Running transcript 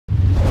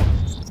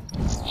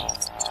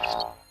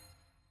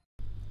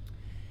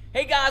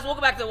guys,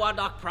 welcome back to the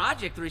WODdoc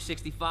Project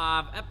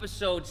 365,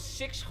 episode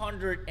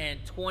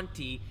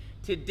 620.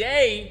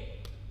 Today,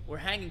 we're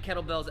hanging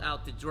kettlebells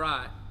out to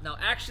dry. Now,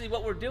 actually,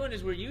 what we're doing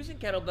is we're using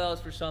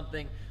kettlebells for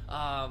something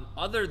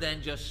other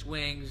than just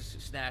swings,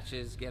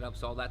 snatches,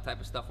 get-ups, all that type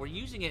of stuff. We're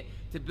using it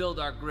to build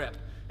our grip.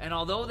 And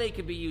although they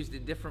can be used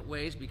in different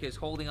ways, because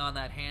holding on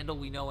that handle,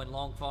 we know in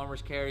long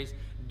farmers carries,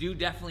 do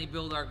definitely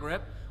build our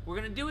grip, we're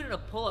going to do it in a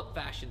pull-up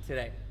fashion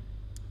today.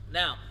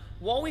 Now,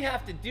 what we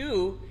have to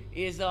do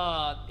is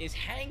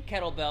hang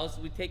kettlebells.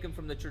 We take them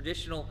from the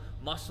traditional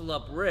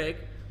muscle-up rig,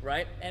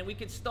 right? And we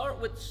can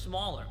start with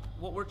smaller.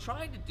 What we're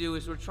trying to do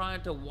is we're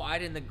trying to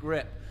widen the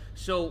grip.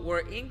 So we're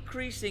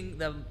increasing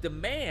the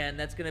demand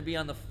that's going to be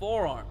on the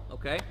forearm,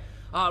 okay?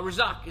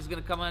 Razak is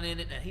going to come on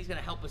in and he's going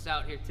to help us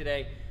out here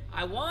today.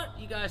 I want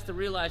you guys to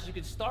realize you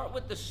can start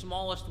with the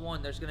smallest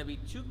one. There's going to be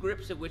two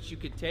grips at which you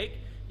could take.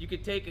 You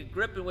could take a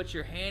grip in which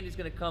your hand is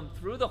going to come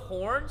through the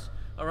horns,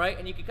 all right?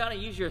 And you can kind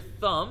of use your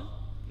thumb,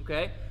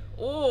 okay?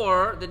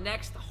 Or the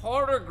next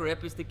harder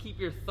grip is to keep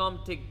your thumb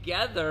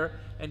together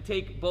and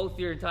take both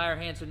your entire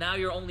hand. So now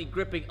you're only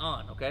gripping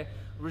on, okay?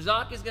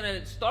 Razak is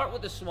going to start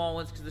with the small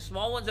ones because the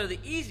small ones are the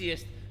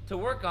easiest to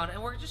work on.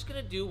 And we're just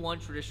going to do one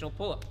traditional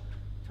pull-up.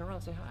 Turn around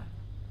and say hi.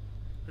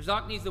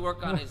 Razak needs to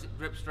work on his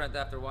grip strength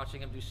after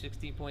watching him do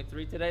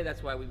 16.3 today.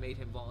 That's why we made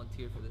him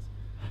volunteer for this.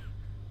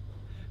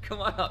 Come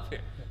on up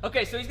here.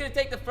 Okay, so he's going to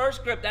take the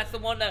first grip. That's the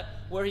one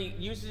where he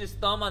uses his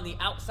thumb on the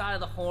outside of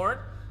the horn.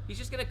 He's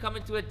just going to come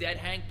into a dead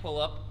hang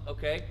pull-up,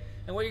 okay?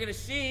 And what you're going to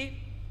see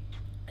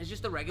is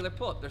just a regular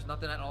pull-up. There's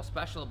nothing at all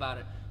special about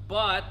it.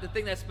 But the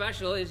thing that's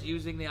special is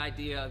using the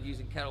idea of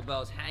using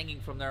kettlebells hanging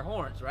from their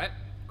horns, right?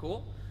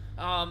 Cool.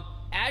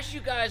 As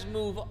you guys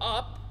move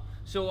up,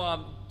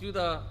 so do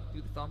the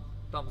thumb.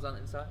 Thumbs on the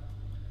inside.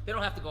 They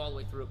don't have to go all the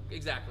way through.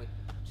 Exactly.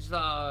 Just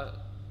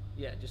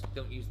yeah, just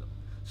don't use them.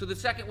 So the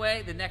second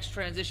way, the next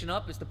transition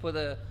up is to put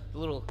the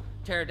little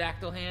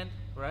pterodactyl hand,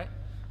 right?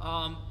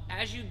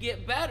 As you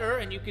get better,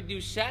 and you can do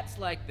sets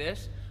like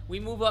this, we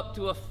move up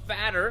to a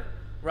fatter,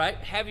 right,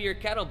 heavier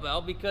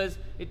kettlebell because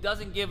it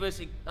doesn't give us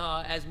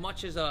as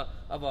much as of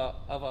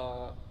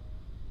a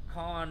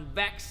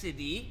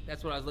convexity.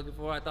 That's what I was looking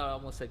for. I thought I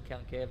almost said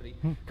concavity.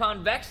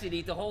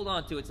 Convexity to hold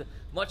on to. It's a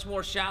much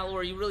more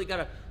shallower. You really got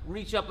to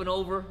reach up and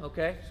over,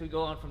 okay? So we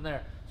go on from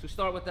there. So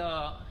start with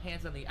the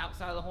hands on the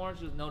outside of the horns.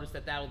 You'll notice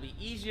that that'll be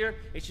easier.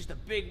 It's just a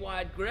big,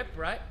 wide grip,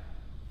 right?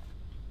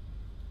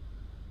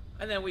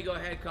 And then we go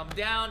ahead, come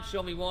down.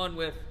 Show me one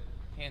with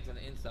hands on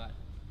the inside.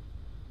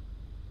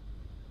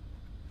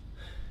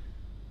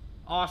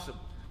 Awesome.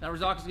 Now,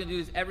 Razak is going to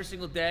do this every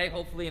single day,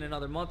 hopefully in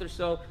another month or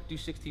so, do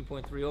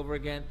 16.3 over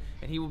again,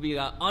 and he will be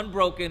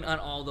unbroken on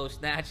all those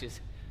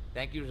snatches.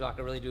 Thank you, Razak.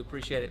 I really do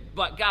appreciate it.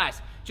 But,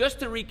 guys, just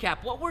to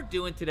recap, what we're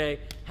doing today,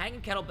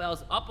 hanging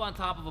kettlebells up on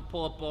top of a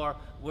pull-up bar,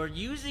 we're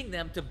using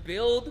them to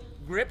build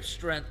grip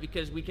strength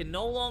because we can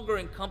no longer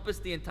encompass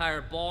the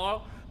entire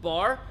bar.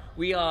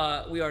 We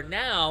are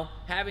now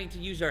having to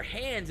use our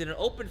hands in an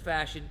open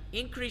fashion,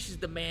 increases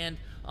demand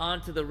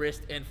onto the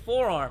wrist and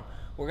forearm.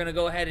 We're going to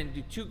go ahead and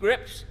do two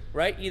grips,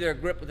 right? Either a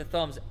grip with the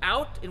thumbs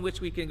out, in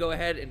which we can go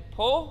ahead and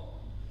pull,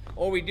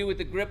 or we do with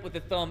the grip with the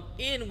thumb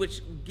in,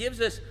 which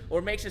gives us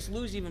or makes us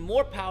lose even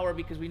more power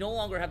because we no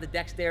longer have the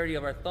dexterity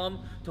of our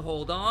thumb to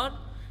hold on,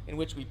 in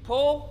which we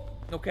pull,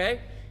 okay?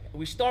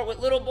 We start with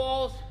little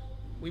balls.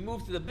 We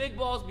move to the big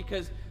balls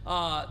because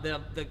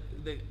the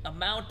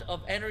amount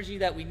of energy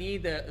that we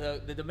need,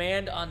 the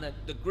demand on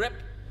the grip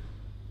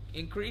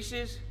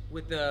increases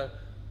with the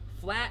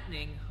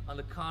flattening on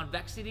the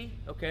convexity,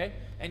 okay?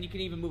 And you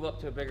can even move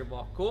up to a bigger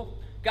ball. Cool?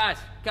 Guys,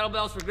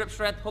 kettlebells for grip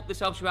strength. Hope this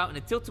helps you out. And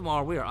until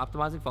tomorrow, we are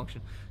optimizing function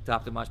to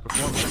optimize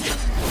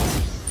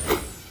performance.